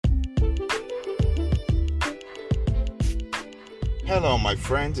Hello, my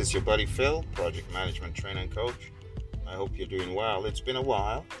friends. It's your buddy Phil, project management trainer and coach. I hope you're doing well. It's been a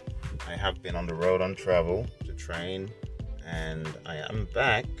while. I have been on the road on travel to train, and I am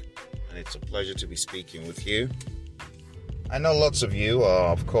back, and it's a pleasure to be speaking with you. I know lots of you are,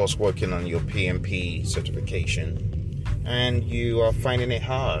 of course, working on your PMP certification, and you are finding it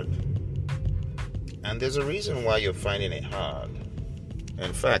hard. And there's a reason why you're finding it hard.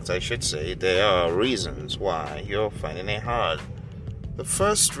 In fact, I should say there are reasons why you're finding it hard. The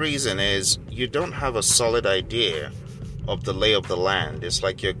first reason is you don't have a solid idea of the lay of the land. It's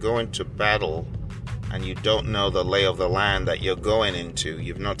like you're going to battle and you don't know the lay of the land that you're going into.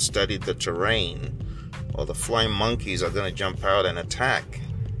 You've not studied the terrain, or the flying monkeys are going to jump out and attack,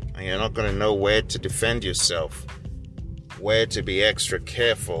 and you're not going to know where to defend yourself, where to be extra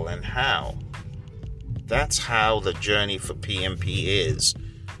careful, and how. That's how the journey for PMP is.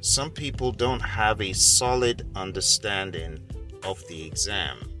 Some people don't have a solid understanding of the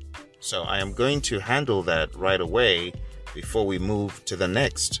exam. So I am going to handle that right away before we move to the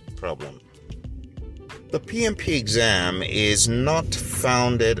next problem. The PMP exam is not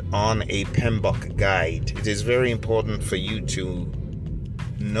founded on a PMBOK guide. It is very important for you to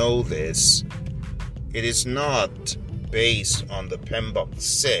know this. It is not based on the PMBOK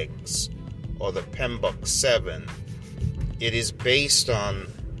 6 or the PMBOK 7. It is based on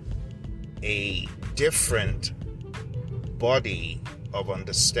a different body of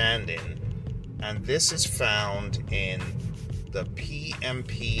understanding, and this is found in the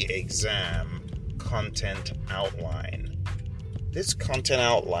PMP exam content outline. This content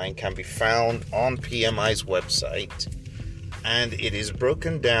outline can be found on PMI's website, and it is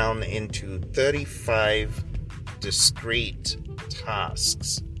broken down into 35 discrete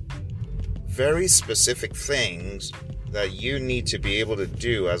tasks, very specific things that you need to be able to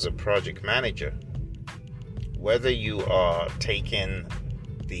do as a project manager. Whether you are taking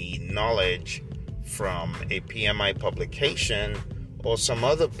the knowledge from a PMI publication or some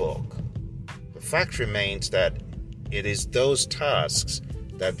other book, the fact remains that it is those tasks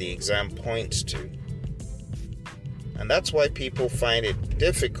that the exam points to. And that's why people find it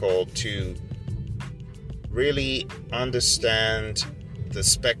difficult to really understand the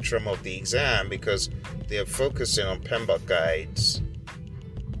spectrum of the exam, because they're focusing on PMBOK guides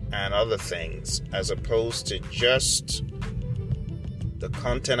and other things as opposed to just the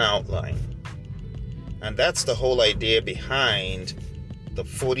content outline. And that's the whole idea behind the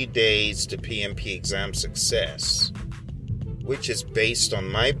 40 days to PMP exam success, which is based on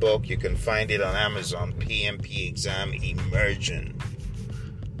my book. You can find it on Amazon, PMP Exam Immersion.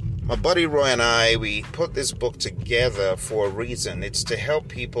 My buddy Roy and I, we put this book together for a reason. It's to help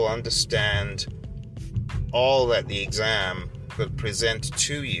people understand all that the exam could present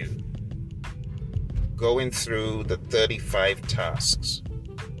to you, going through the 35 tasks.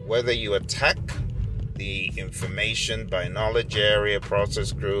 Whether you attack the information by knowledge area,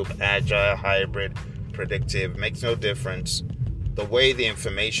 process group, agile, hybrid, predictive, makes no difference. The way the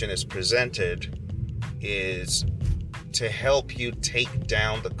information is presented is to help you take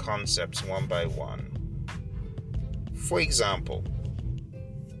down the concepts one by one. For example,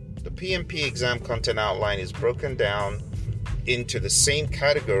 the PMP exam content outline is broken down into the same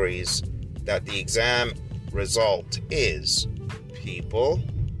categories that the exam result is: people,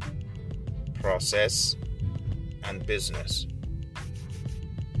 process, and business.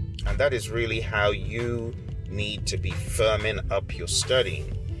 And that is really how you need to be firming up your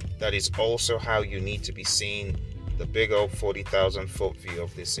studying. That is also how you need to be seeing the big old 40,000 foot view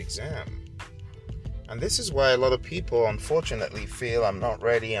of this exam. And this is why a lot of people unfortunately feel I'm not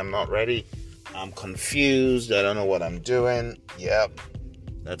ready, I'm confused, I don't know what I'm doing. Yep,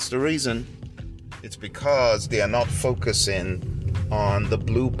 that's the reason. It's because they are not focusing on the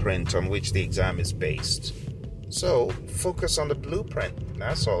blueprint on which the exam is based. So focus on the blueprint.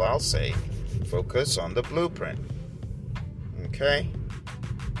 That's all I'll say. Focus on the blueprint. Okay?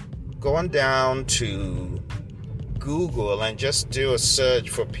 Go on down to Google and just do a search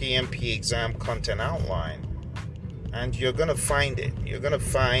for PMP exam content outline, and you're going to find it. You're going to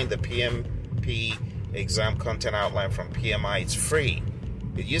find the PMP exam content outline from PMI. It's free.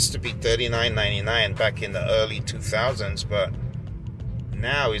 It used to be $39.99 back in the early 2000s, but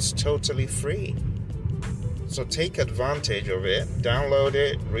now it's totally free. So take advantage of it, download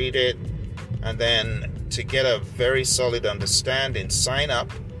it, read it, and then to get a very solid understanding, sign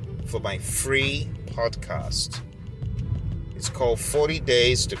up for my free podcast. It's called 40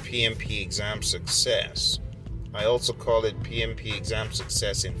 Days to PMP Exam Success. I also call it PMP Exam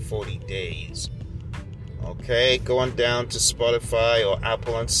Success in 40 Days. Okay, go on down to Spotify or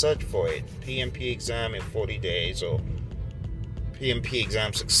Apple and search for it. PMP Exam in 40 Days or PMP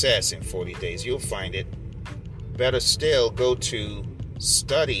exam success in 40 days. You'll find it. Better still, go to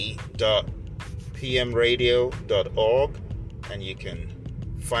study.pmradio.org and you can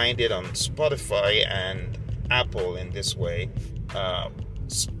find it on Spotify and Apple in this way.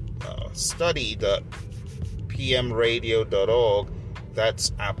 Study.pmradio.org,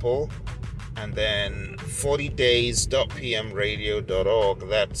 that's Apple, and then 40days.pmradio.org,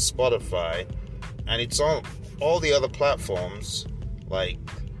 that's Spotify, and it's on all the other platforms like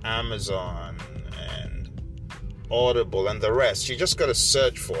Amazon and Audible and the rest. You just got to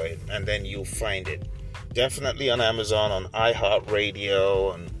search for it and then you'll find it. Definitely on Amazon, on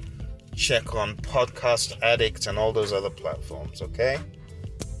iHeartRadio, and check on Podcast Addict and all those other platforms, okay?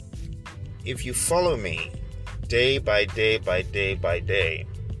 If you follow me day by day by day by day,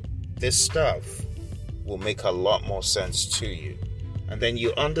 this stuff will make a lot more sense to you. And then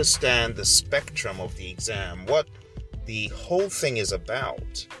you understand the spectrum of the exam, what the whole thing is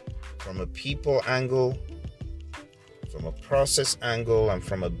about, from a people angle, from a process angle, and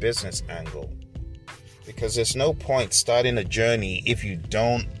from a business angle. Because there's no point starting a journey if you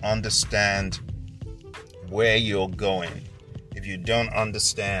don't understand where you're going, if you don't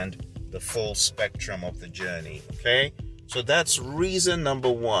understand the full spectrum of the journey, okay? So that's reason number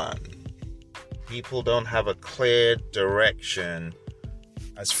one. People don't have a clear direction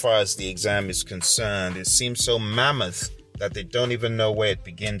as far as the exam is concerned. It seems so mammoth that they don't even know where it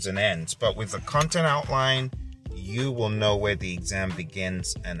begins and ends. But with the content outline, you will know where the exam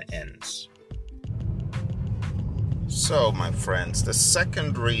begins and ends. So, my friends, the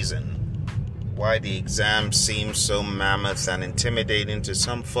second reason why the exam seems so mammoth and intimidating to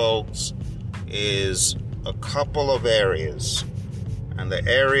some folks is a couple of areas. And the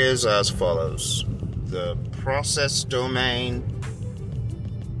areas are as follows: the process domain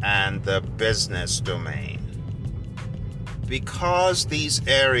and the business domain. Because these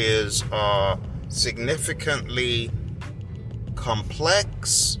areas are significantly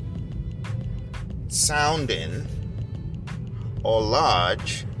complex sounding or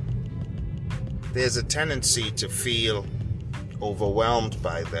large, there's a tendency to feel overwhelmed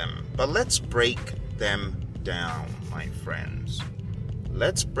by them. But let's break them down, my friends.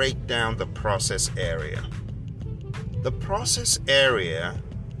 Let's break down the process area. The process area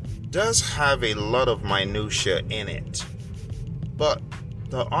does have a lot of minutia in it, but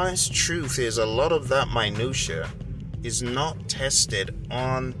the honest truth is a lot of that minutia is not tested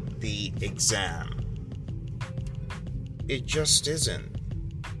on the exam. It just isn't.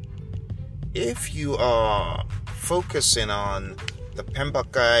 If you are focusing on the PMP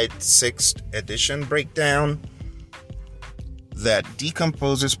Guide 6th edition breakdown that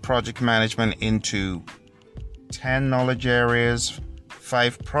decomposes project management into 10 knowledge areas,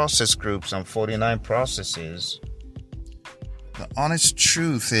 5 process groups, and 49 processes, the honest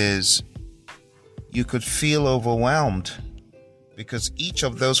truth is you could feel overwhelmed because each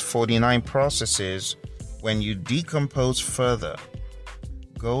of those 49 processes, when you decompose further,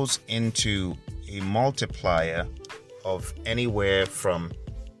 goes into a multiplier of anywhere from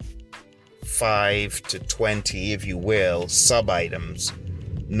 5 to 20, if you will, sub-items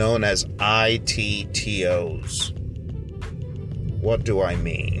known as ITTOs. What do I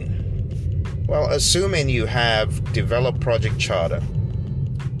mean? Well, assuming you have Develop Project Charter.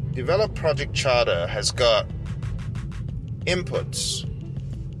 Develop Project Charter has got inputs.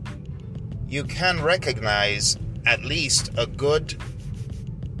 You can recognize at least a good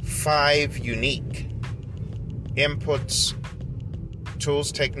 5 unique inputs,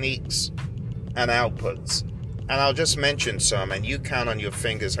 tools, techniques, and outputs. And I'll just mention some, and you count on your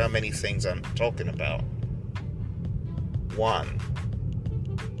fingers how many things I'm talking about. 1,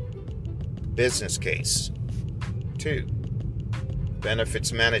 business case. 2,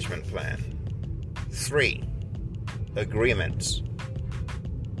 benefits management plan. 3, agreements.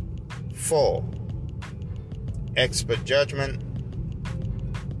 4, expert judgment.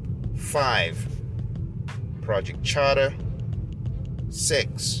 5, project charter.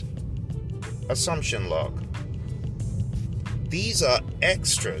 6, assumption log. These are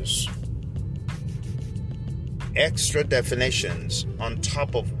extras, extra definitions on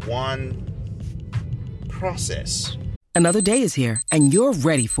top of one process. Another day is here, and you're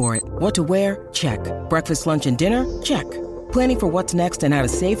ready for it. What to wear? Check. Breakfast, lunch, and dinner? Check. Planning for what's next and how to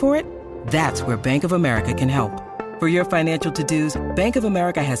save for it? That's where Bank of America can help. For your financial to-dos, Bank of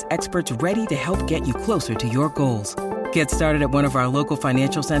America has experts ready to help get you closer to your goals. Get started at one of our local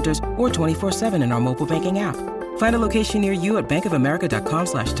financial centers or 24/7 in our mobile banking app. Find a location near you at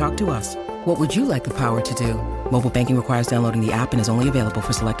bankofamerica.com/talktous. What would you like the power to do? Mobile banking requires downloading the app and is only available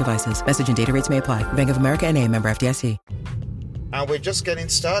for select devices. Message and data rates may apply. Bank of America NA, member FDIC. And we're just getting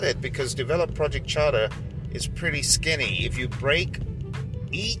started because Develop Project Charter is pretty skinny. If you break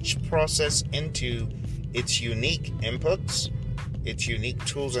each process into its unique inputs, its unique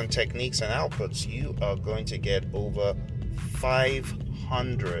tools and techniques and outputs, you are going to get over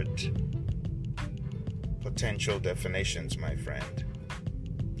 500 potential definitions, my friend.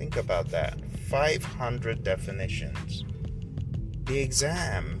 Think about that. 500 definitions. The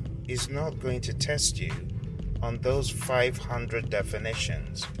exam is not going to test you on those 500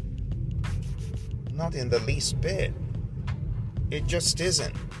 definitions. Not in the least bit. It just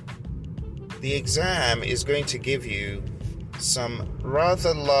isn't. The exam is going to give you some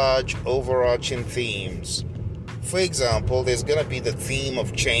rather large overarching themes. For example, there's going to be the theme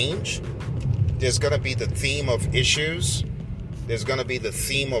of change. There's going to be the theme of issues. There's going to be the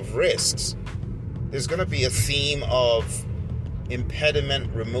theme of risks. There's going to be a theme of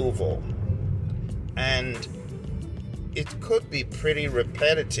impediment removal. And it could be pretty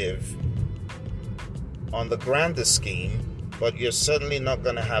repetitive on the grander scheme, but you're certainly not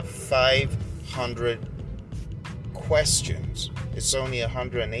going to have 500 questions. It's only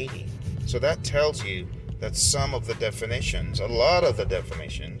 180. So that tells you that some of the definitions, a lot of the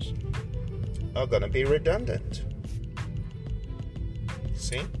definitions, are going to be redundant.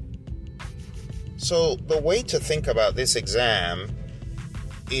 See? So the way to think about this exam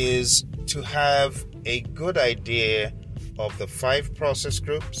is to have a good idea of the 5 process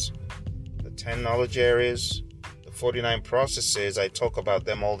groups, the 10 knowledge areas, the 49 processes. I talk about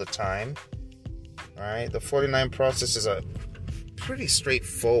them all the time. All right, the 49 processes are pretty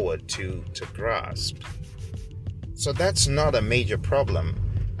straightforward to grasp. So that's not a major problem.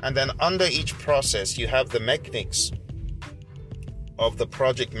 And then under each process, you have the mechanics of the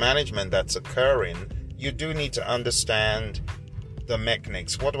project management that's occurring. You do need to understand the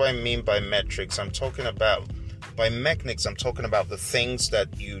mechanics. What do I mean by metrics? By mechanics, I'm talking about the things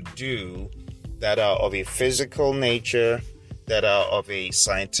that you do that are of a physical nature, that are of a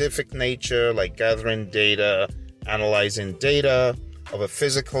scientific nature, like gathering data, analyzing data, of a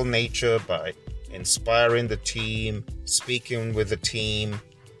physical nature by inspiring the team, speaking with the team,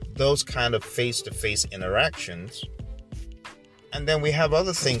 those kind of face-to-face interactions. And then we have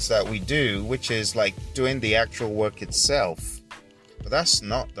other things that we do, which is like doing the actual work itself. But that's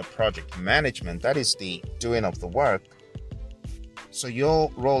not the project management. That is the doing of the work. So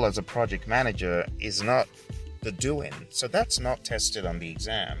your role as a project manager is not the doing. So that's not tested on the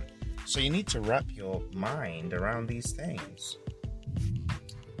exam. So you need to wrap your mind around these things.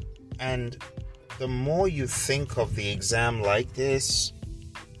 And the more you think of the exam like this,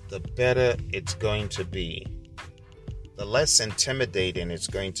 the better it's going to be. The less intimidating it's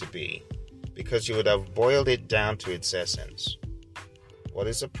going to be, because you would have boiled it down to its essence. What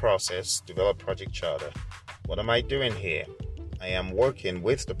is the process? Develop Project Charter. What am I doing here? I am working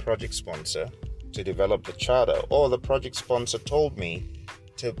with the project sponsor to develop the charter, or the project sponsor told me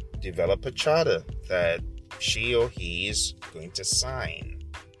to develop a charter that she or he is going to sign.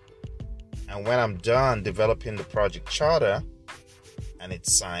 And when I'm done developing the project charter and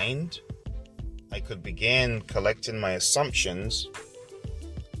it's signed, I could begin collecting my assumptions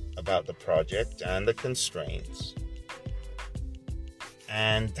about the project and the constraints.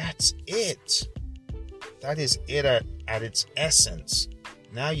 And that's it. That is it at its essence.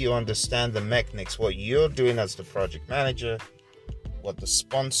 Now you understand the mechanics, what you're doing as the project manager, what the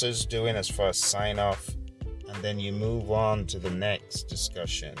sponsor's doing as far as sign off, and then you move on to the next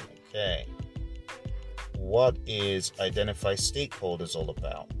discussion. Okay. What is Identify Stakeholders all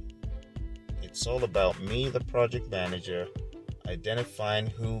about? It's all about me, the project manager, identifying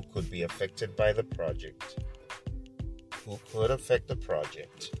who could be affected by the project, who could affect the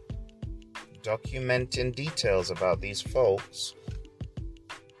project, documenting details about these folks,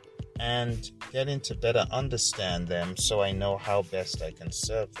 and getting to better understand them so I know how best I can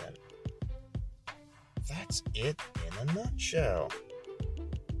serve them. That's it in a nutshell.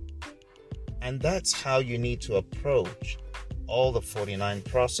 And that's how you need to approach all the 49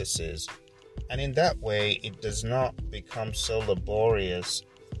 processes. And in that way, it does not become so laborious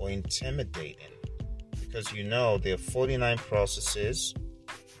or intimidating. Because you know there are 49 processes.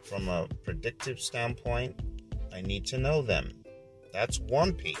 From a predictive standpoint, I need to know them. That's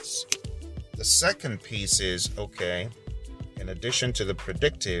one piece. The second piece is, okay, in addition to the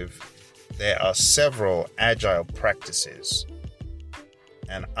predictive, there are several agile practices.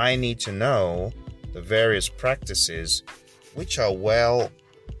 And I need to know the various practices which are well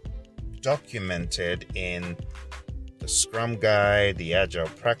documented in the Scrum Guide, the Agile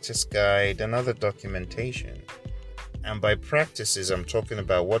Practice Guide, and other documentation. And by practices, I'm talking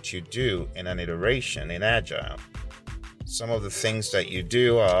about what you do in an iteration in Agile. Some of the things that you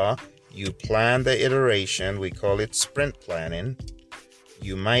do are you plan the iteration. We call it sprint planning.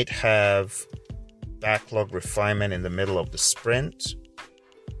 You might have backlog refinement in the middle of the sprint.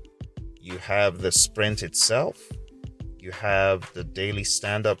 You have the sprint itself. You have the daily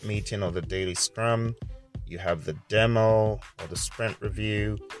stand-up meeting or the daily scrum. You have the demo or the sprint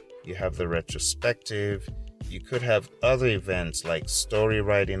review. You have the retrospective. You could have other events like story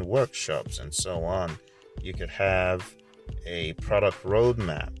writing workshops and so on. You could have a product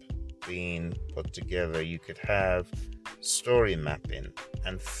roadmap being put together. You could have story mapping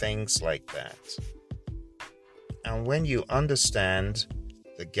and things like that. And when you understand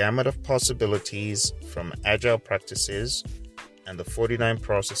the gamut of possibilities from agile practices and the 49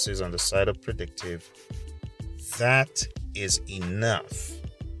 processes on the side of predictive, that is enough.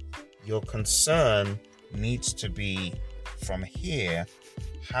 Your concern needs to be from here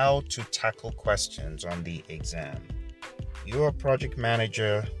how to tackle questions on the exam. You're a project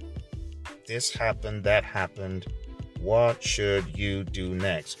manager. This happened, that happened. What should you do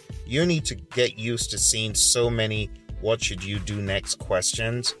next? You need to get used to seeing so many what should you do next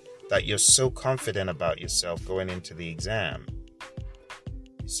questions that you're so confident about yourself going into the exam.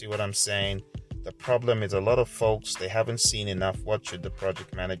 You see what I'm saying? The problem is a lot of folks, they haven't seen enough what should the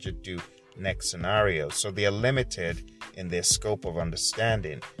project manager do next scenario. So they are limited in their scope of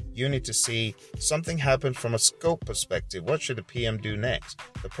understanding. You need to see something happen from a scope perspective. What should the PM do next?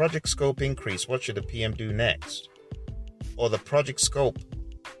 The project scope increase. What should the PM do next? Or the project scope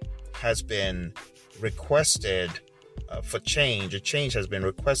has been requested for change. A change has been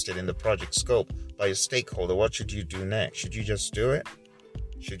requested in the project scope by a stakeholder. What should you do next? Should you just do it?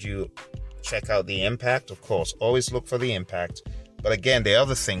 Should you check out the impact? Of course, always look for the impact. But again, there are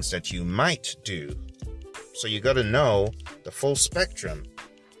other things that you might do. So you got to know the full spectrum.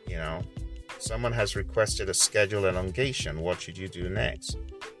 You know, someone has requested a schedule elongation. What should you do next?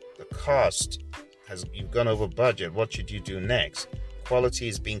 The cost you've gone over budget. What should you do next? Quality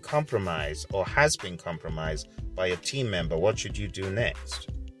is being compromised or has been compromised by a team member. What should you do next?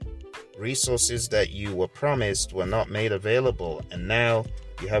 Resources that you were promised were not made available, and now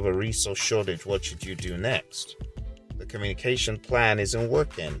you have a resource shortage. What should you do next? The communication plan isn't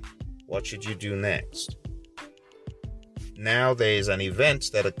working. What should you do next? Now there is an event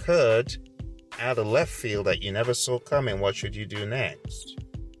that occurred out of left field that you never saw coming. What should you do next?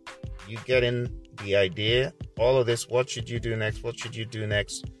 You getting the idea? All of this, what should you do next? What should you do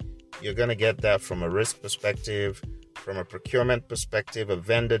next? You're going to get that from a risk perspective, from a procurement perspective. A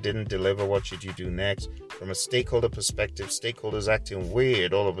vendor didn't deliver. What should you do next? From a stakeholder perspective, stakeholders acting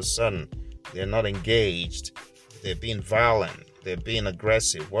weird all of a sudden. They're not engaged. They're being violent. They're being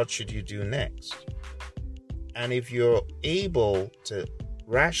aggressive. What should you do next? And if you're able to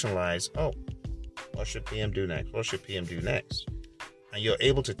rationalize, what should PM do next? What should PM do next? And you're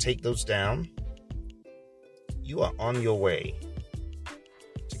able to take those down, you are on your way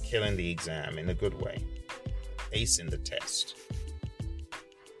to killing the exam in a good way, acing the test.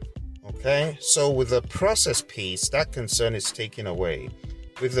 Okay, so with the process piece, that concern is taken away.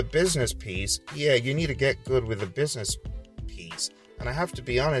 With the business piece, you need to get good with the business piece. And I have to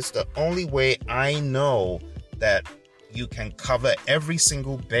be honest, the only way I know that you can cover every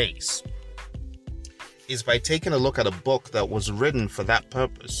single base is by taking a look at a book that was written for that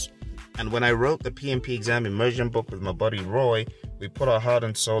purpose. And when I wrote the PMP exam immersion book with my buddy Roy, we put our heart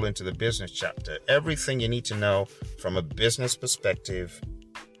and soul into the business chapter. Everything you need to know from a business perspective,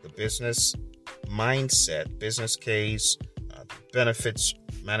 the business mindset, business case, benefits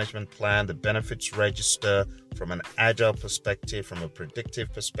management plan, the benefits register, from an agile perspective, from a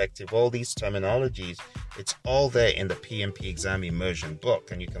predictive perspective, all these terminologies, it's all there in the PMP exam immersion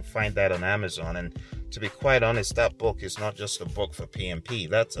book. And you can find that on Amazon. And to be quite honest, that book is not just a book for PMP.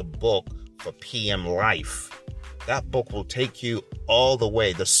 That's a book for PM life. That book will take you all the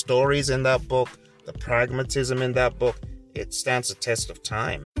way. The stories in that book, the pragmatism in that book, it stands the test of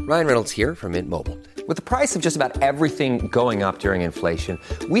time. Ryan Reynolds here from Mint Mobile. With the price of just about everything going up during inflation,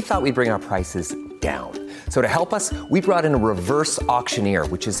 we thought we'd bring our prices down. So to help us, we brought in a reverse auctioneer,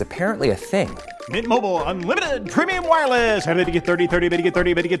 which is apparently a thing. Mint Mobile Unlimited Premium Wireless. How to get 30, 30, bit to get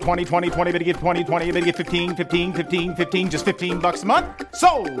 30, bit to get 20, 20, 20, bit to get 20, 20, bit to get 15, 15, 15, 15, just $15 a month?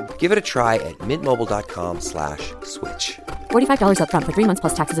 Sold! Give it a try at mintmobile.com/switch. $45 up front for 3 months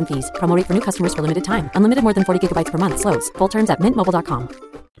plus taxes and fees. Promo rate for new customers for limited time. Unlimited more than 40 gigabytes per month. Slows full terms at mintmobile.com.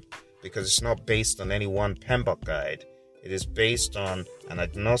 Because it's not based on any one PMBOK guide. It is based on an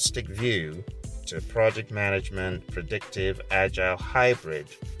agnostic view to project management, predictive, agile, hybrid.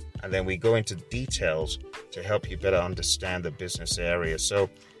 And then we go into details to help you better understand the business area. So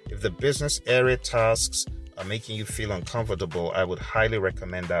if the business area tasks are making you feel uncomfortable, I would highly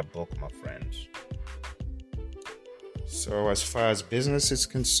recommend that book, my friends. So as far as business is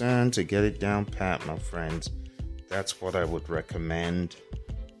concerned, to get it down pat, my friends, that's what I would recommend.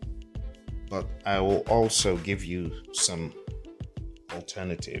 But I will also give you some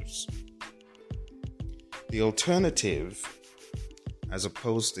alternatives. The alternative, as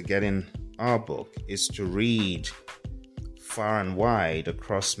opposed to getting our book, is to read far and wide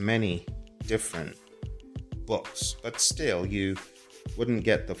across many different books. But still, you wouldn't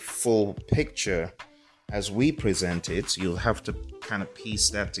get the full picture as we present it. You'll have to kind of piece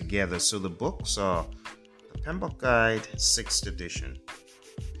that together. So the books are the PMP Guide 6th edition,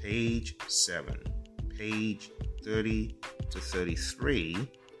 page 7, page 30 to 33,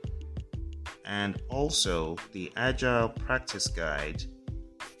 and also the Agile Practice Guide,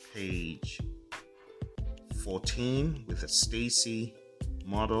 page 14, with a Stacy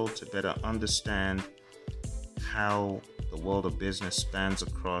model to better understand how the world of business spans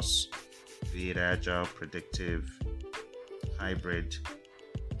across, be it agile, predictive, hybrid,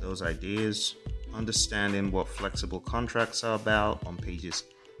 those ideas. Understanding what flexible contracts are about on pages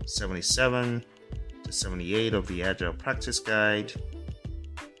 77 to 78 of the Agile Practice Guide.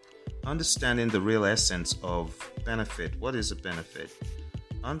 Understanding the real essence of benefit. What is a benefit?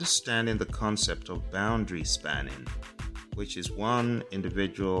 Understanding the concept of boundary spanning, which is one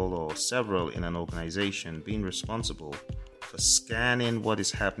individual or several in an organization being responsible for scanning what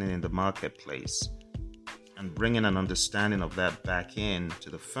is happening in the marketplace and bringing an understanding of that back in to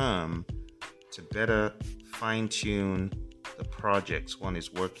the firm to better fine-tune the projects one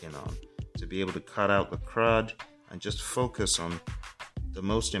is working on, to be able to cut out the crud and just focus on the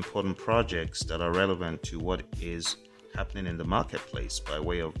most important projects that are relevant to what is happening in the marketplace by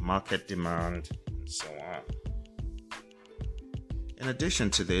way of market demand and so on. In addition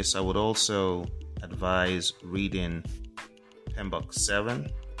to this, I would also advise reading PMP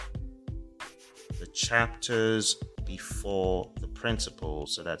 7, the chapters before the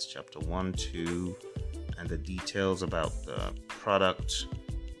principles, so that's chapter 1, 2, and the details about the product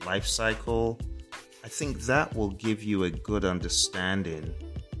life cycle. I think that will give you a good understanding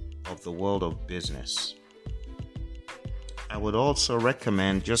of the world of business. I would also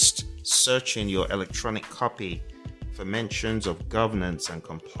recommend just searching your electronic copy for mentions of governance and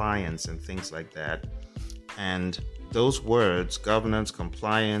compliance and things like that. And those words, governance,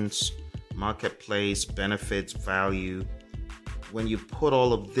 compliance, marketplace, benefits, value, when you put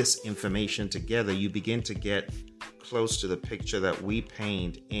all of this information together, you begin to get close to the picture that we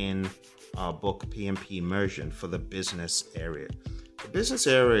paint in our book PMP Immersion for the business area. The business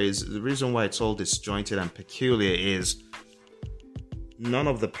area is the reason why it's all disjointed and peculiar is none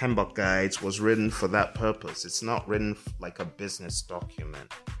of the PMP guides was written for that purpose. It's not written like a business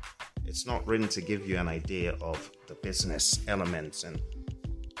document. It's not written to give you an idea of the business elements. And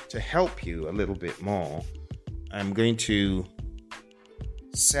to help you a little bit more, I'm going to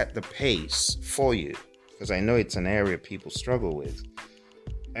set the pace for you because I know it's an area people struggle with.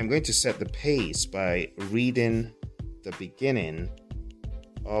 I'm going to set the pace by reading the beginning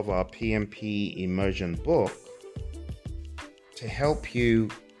of our PMP Immersion book to help you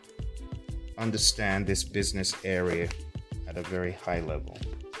understand this business area at a very high level.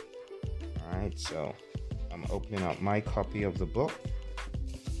 All right, so I'm opening up my copy of the book.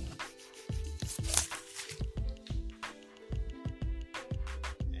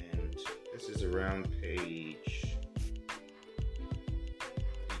 And this is around page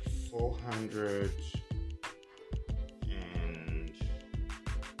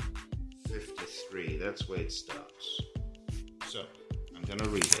 453. That's where it stops. So, I'm going to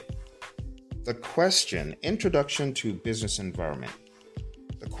read it. The question, Introduction to Business Environment.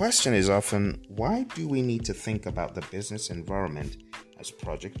 The question is often, why do we need to think about the business environment as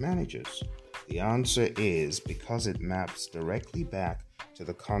project managers? The answer is because it maps directly back to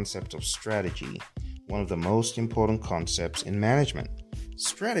the concept of strategy, one of the most important concepts in management.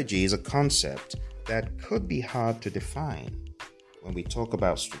 Strategy is a concept that could be hard to define. When we talk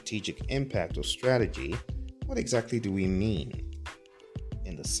about strategic impact or strategy, what exactly do we mean?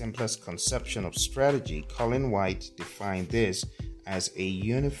 In the simplest conception of strategy, Colin White defined this as a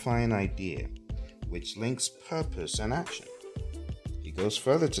unifying idea which links purpose and action. He goes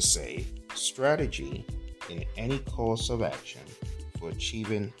further to say, strategy in any course of action for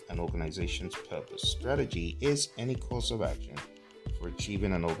achieving an organization's purpose. Strategy is any course of action for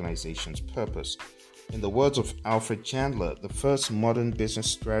achieving an organization's purpose. In the words of Alfred Chandler, the first modern business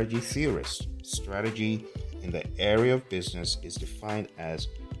strategy theorist, strategy in the area of business is defined as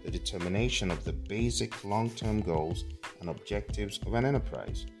the determination of the basic long-term goals and objectives of an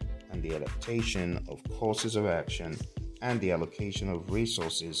enterprise and the adaptation of courses of action and the allocation of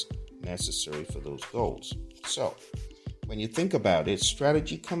resources necessary for those goals. So, when you think about it,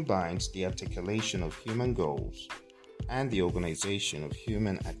 strategy combines the articulation of human goals and the organization of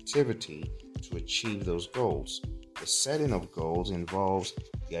human activity to achieve those goals. The setting of goals involves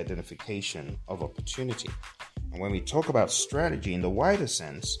the identification of opportunity. And when we talk about strategy in the wider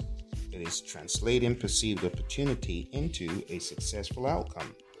sense, it is translating perceived opportunity into a successful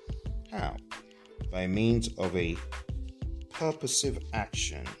outcome. How? By means of a purposive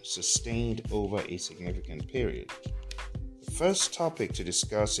action sustained over a significant period. The first topic to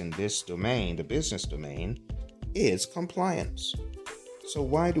discuss in this domain, the business domain, is compliance. So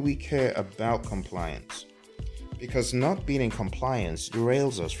why do we care about compliance? Because not being in compliance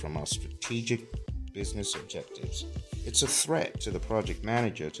derails us from our strategic business objectives. It's a threat to the project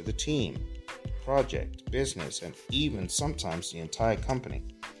manager, to the team, project, business, and even sometimes the entire company.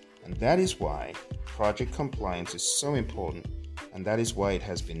 And that is why project compliance is so important, and that is why it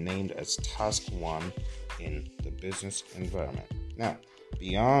has been named as Task 1 in the business environment. Now,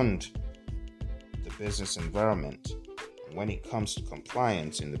 beyond the business environment, when it comes to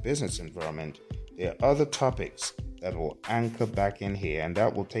compliance in the business environment, there are other topics that will anchor back in here, and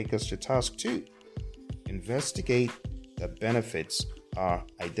that will take us to Task 2. Investigate that benefits are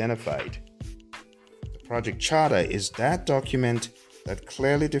identified. The project charter is that document that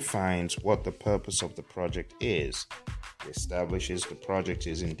clearly defines what the purpose of the project is. It establishes the project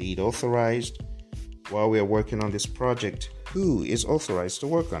is indeed authorized. While we are working on this project, who is authorized to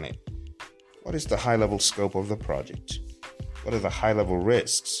work on it? What is the high-level scope of the project? What are the high-level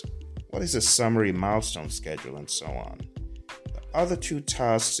risks? What is the summary milestone schedule, and so on? The other two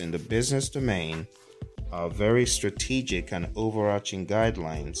tasks in the business domain are very strategic and overarching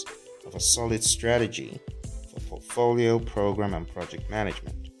guidelines of a solid strategy for portfolio, program, and project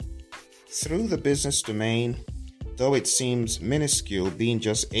management. Through the business domain, though it seems minuscule, being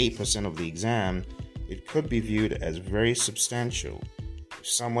just 8% of the exam, it could be viewed as very substantial if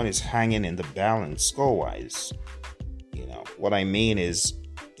someone is hanging in the balance score-wise. What I mean is,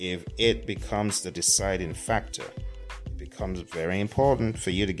 if it becomes the deciding factor, it becomes very important for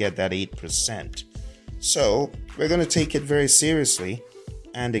you to get that 8%. So we're going to take it very seriously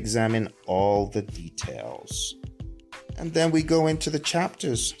and examine all the details. And then we go into the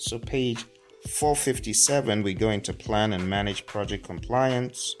chapters. So page 457, we go into plan and manage project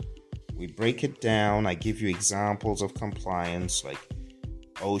compliance. We break it down. I give you examples of compliance like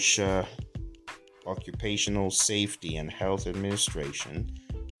OSHA, Occupational Safety and Health Administration.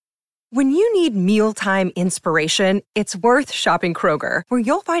 When you need mealtime inspiration, it's worth shopping Kroger, where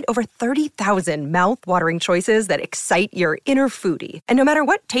you'll find over 30,000 mouth-watering choices that excite your inner foodie. And no matter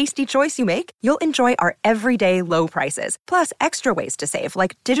what tasty choice you make, you'll enjoy our everyday low prices, plus extra ways to save,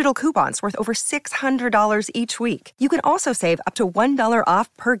 like digital coupons worth over $600 each week. You can also save up to $1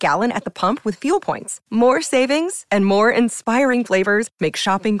 off per gallon at the pump with fuel points. More savings and more inspiring flavors make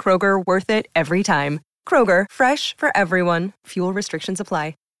shopping Kroger worth it every time. Kroger, fresh for everyone. Fuel restrictions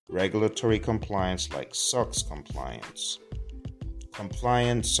apply. Regulatory compliance like SOX compliance,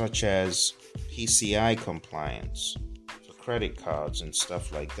 compliance such as PCI compliance for credit cards and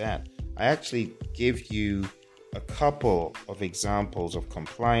stuff like that. I actually give you a couple of examples of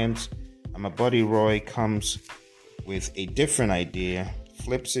compliance, and my buddy Roy comes with a different idea,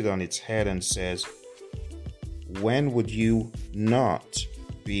 flips it on its head and says, when would you not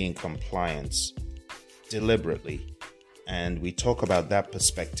be in compliance deliberately? And we talk about that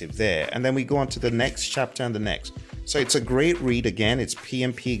perspective there. And then we go on to the next chapter and the next. So it's a great read. Again, it's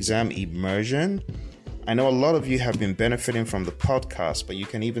PMP exam immersion. I know a lot of you have been benefiting from the podcast, but you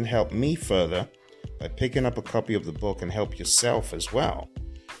can even help me further by picking up a copy of the book and help yourself as well.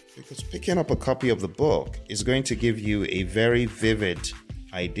 Because picking up a copy of the book is going to give you a very vivid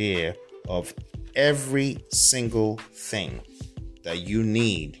idea of every single thing that you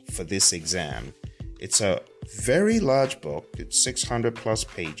need for this exam. It's a very large book. It's 600 plus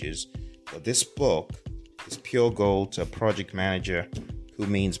pages, but this book is pure gold to a project manager who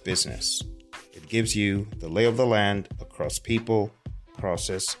means business. It gives you the lay of the land across people,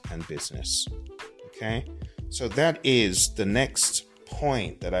 process, and business. Okay? So that is the next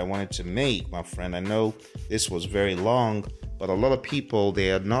point that I wanted to make, my friend. I know this was very long, but a lot of people,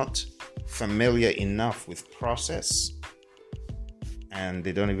 they are not familiar enough with process, and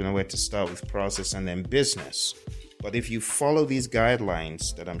they don't even know where to start with process and then business. But if you follow these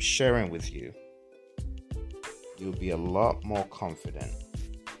guidelines that I'm sharing with you, you'll be a lot more confident.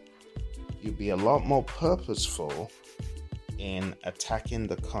 You'll be a lot more purposeful in attacking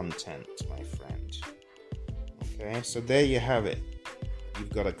the content, my friend. Okay, so there you have it. you've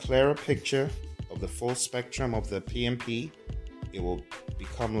got a clearer picture of the full spectrum of the PMP, it will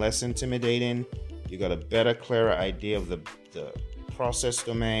become less intimidating. You got a better, clearer idea of the process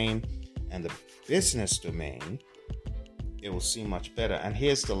domain and the business domain. It will seem much better. And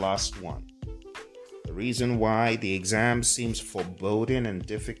here's the last one. The reason why the exam seems foreboding and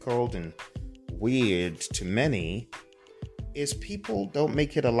difficult and weird to many is people don't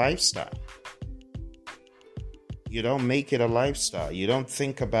make it a lifestyle. You don't make it a lifestyle. You don't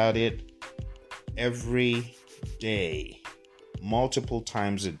think about it every day, multiple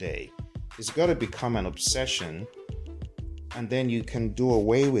times a day. It's got to become an obsession, and then you can do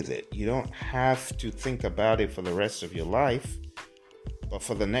away with it. You don't have to think about it for the rest of your life, but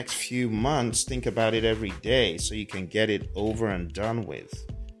for the next few months, think about it every day so you can get it over and done with.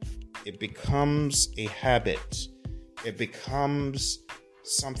 It becomes a habit. It becomes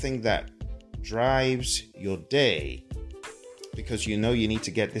something that drives your day because you know you need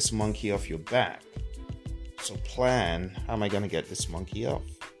to get this monkey off your back. So plan, how am I going to get this monkey off?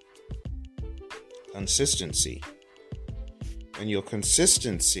 Consistency. When your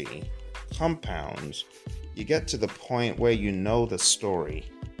consistency compounds, you get to the point where you know the story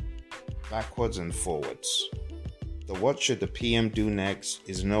backwards and forwards. The what should the PM do next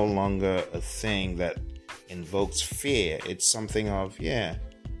is no longer a thing that invokes fear. It's something of,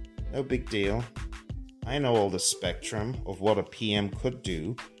 no big deal. I know all the spectrum of what a PM could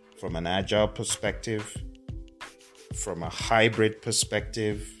do from an agile perspective, from a hybrid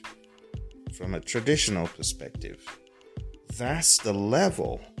perspective, from a traditional perspective. That's the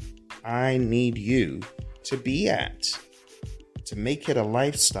level I need you to be at to make it a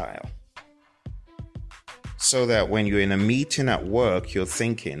lifestyle. So that when you're in a meeting at work, you're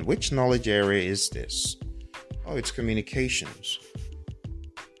thinking, which knowledge area is this? Oh, it's communications.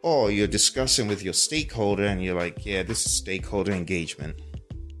 Or you're discussing with your stakeholder and you're like, this is stakeholder engagement.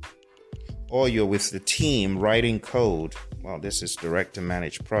 Or you're with the team writing code. Well, this is direct and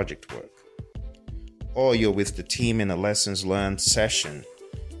managed project work. Or you're with the team in a lessons learned session.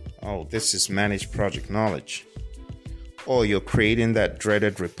 Oh, this is managed project knowledge. Or you're creating that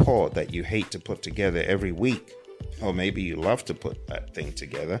dreaded report that you hate to put together every week. Or maybe you love to put that thing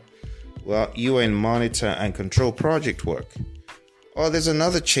together. Well, you are in monitor and control project work. Or there's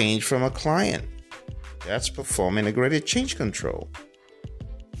another change from a client. That's perform integrated change control.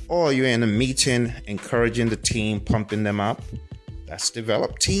 Or you're in a meeting encouraging the team, pumping them up. That's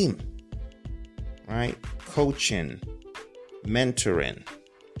develop team. Right? Coaching, mentoring.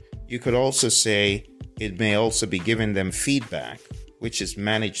 You could also say it may also be giving them feedback, which is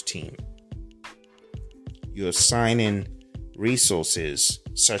manage team. You're assigning resources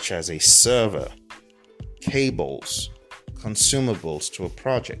such as a server, cables, consumables to a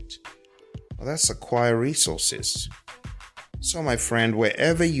project. Well, that's acquire resources. So my friend,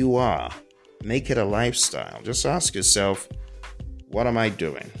 wherever you are, make it a lifestyle. Just ask yourself, what am I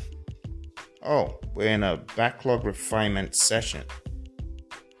doing? Oh, we're in a backlog refinement session.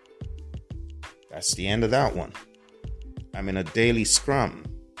 That's the end of that one. I'm in a daily scrum.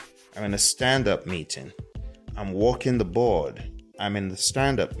 I'm in a stand-up meeting. I'm walking the board. I'm in the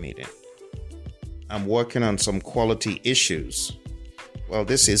stand-up meeting. I'm working on some quality issues. Well,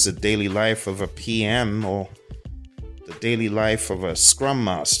 this is the daily life of a PM or the daily life of a scrum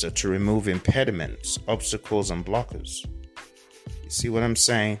master to remove impediments, obstacles, and blockers. You see what I'm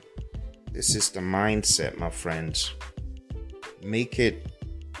saying? This is the mindset, my friends. Make it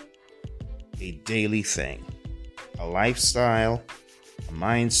a daily thing, a lifestyle, a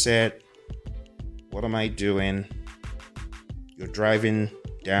mindset. What am I doing? You're driving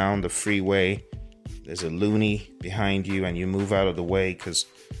down the freeway. There's a loony behind you and you move out of the way because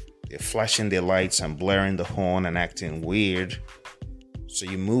they're flashing their lights and blaring the horn and acting weird. So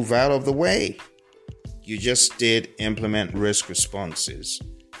you move out of the way. You just did implement risk responses.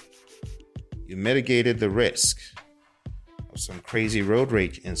 You mitigated the risk of some crazy road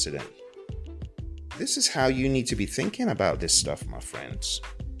rage incident. This is how you need to be thinking about this stuff, my friends.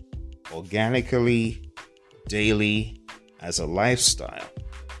 Organically, daily, as a lifestyle.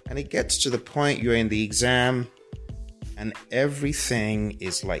 And it gets to the point you're in the exam and everything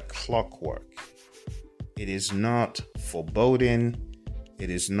is like clockwork. It is not foreboding. It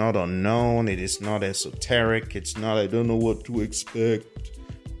is not unknown. It is not esoteric. It's not, I don't know what to expect.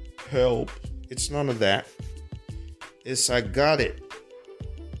 Help. It's none of that. It's, I got it.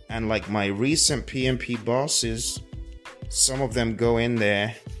 And like my recent PMP bosses, some of them go in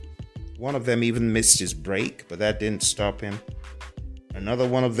there. One of them even missed his break, but that didn't stop him. Another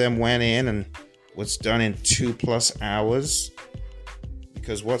one of them went in and was done in 2+ hours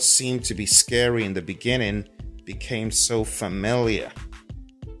because what seemed to be scary in the beginning became so familiar.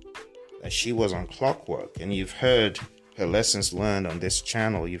 that she was on clockwork. And you've heard her lessons learned on this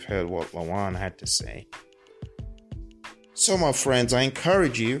channel. You've heard what Lawan had to say. So, my friends, I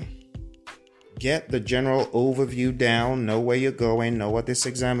encourage you, get the general overview down, know where you're going, know what this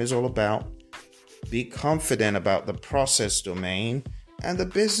exam is all about. Be confident about the process domain and the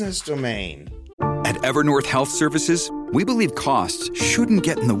business domain. At Evernorth Health Services, we believe costs shouldn't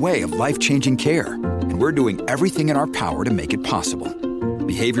get in the way of life-changing care, and we're doing everything in our power to make it possible.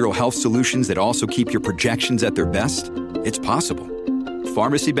 Behavioral health solutions that also keep your projections at their best? It's possible.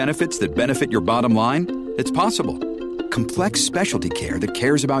 Pharmacy benefits that benefit your bottom line? It's possible. Complex specialty care that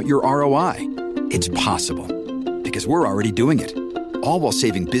cares about your ROI? It's possible. Because we're already doing it. All while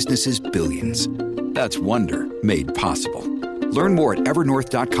saving businesses billions. That's Wonder made possible. Learn more at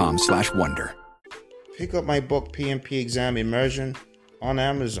evernorth.com/wonder. Pick up my book, PMP Exam Immersion, on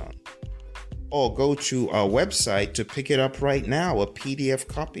Amazon. Or go to our website to pick it up right now, a PDF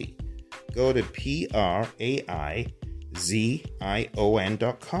copy. Go to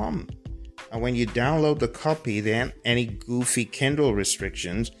PRAIZION.com. And when you download the copy, then any goofy Kindle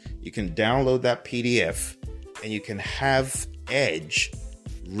restrictions, you can download that PDF and you can have Edge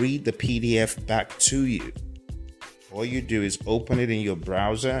read the PDF back to you. All you do is open it in your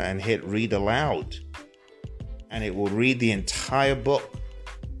browser and hit read aloud, and it will read the entire book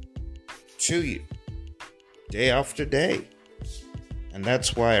to you day after day. And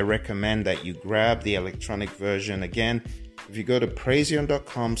that's why I recommend that you grab the electronic version. Again, if you go to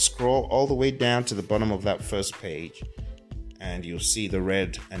Praizion.com, scroll all the way down to the bottom of that first page, and you'll see the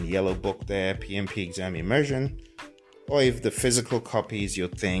red and yellow book there, PMP Exam Immersion. Or if the physical copy is your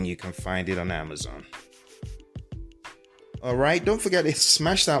thing, you can find it on Amazon. All right, don't forget to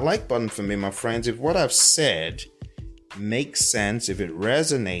smash that like button for me, my friends. If what I've said makes sense, if it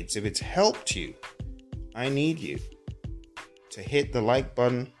resonates, if it's helped you, I need you to hit the like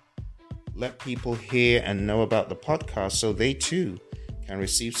button, let people hear and know about the podcast so they too can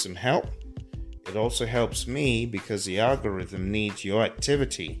receive some help. It also helps me because the algorithm needs your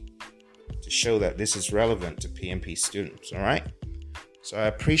activity to show that this is relevant to PMP students, all right? So I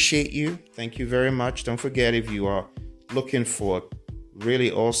appreciate you. Thank you very much. Don't forget, if you are looking for a really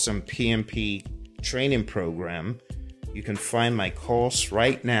awesome PMP training program, you can find my course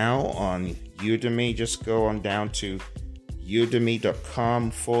right now on Udemy. Just go on down to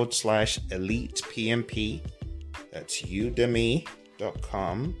udemy.com/elite PMP. That's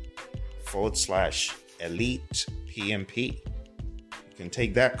udemy.com/elite PMP. You can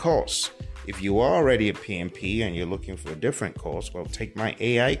take that course. If you are already a PMP and you're looking for a different course, well, take my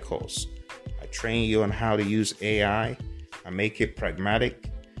AI course. I train you on how to use AI. I make it pragmatic.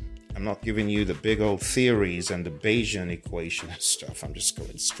 I'm not giving you the big old theories and the Bayesian equation and stuff. I'm just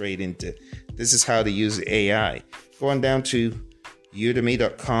going straight into this is how to use AI. Go on down to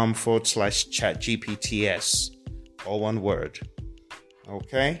udemy.com/chatgpts. All one word.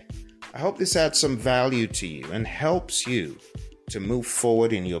 Okay? I hope this adds some value to you and helps you to move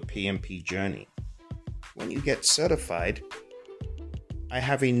forward in your PMP journey. When you get certified, I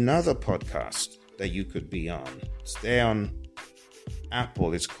have another podcast that you could be on. It's there on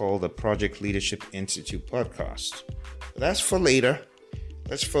Apple. It's called the Project Leadership Institute podcast. But that's for later.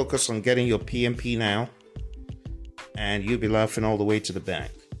 Let's focus on getting your PMP now, and you'll be laughing all the way to the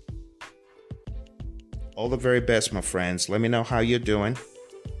bank. All the very best, my friends. Let me know how you're doing.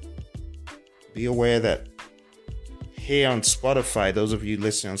 Be aware that here on Spotify, those of you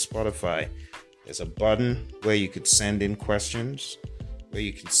listening on Spotify, there's a button where you could send in questions, where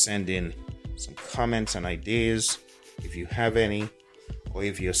you can send in some comments and ideas if you have any, or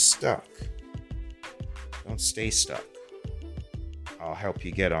if you're stuck. Don't stay stuck. I'll help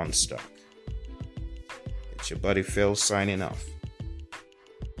you get unstuck. It's your buddy Phil signing off.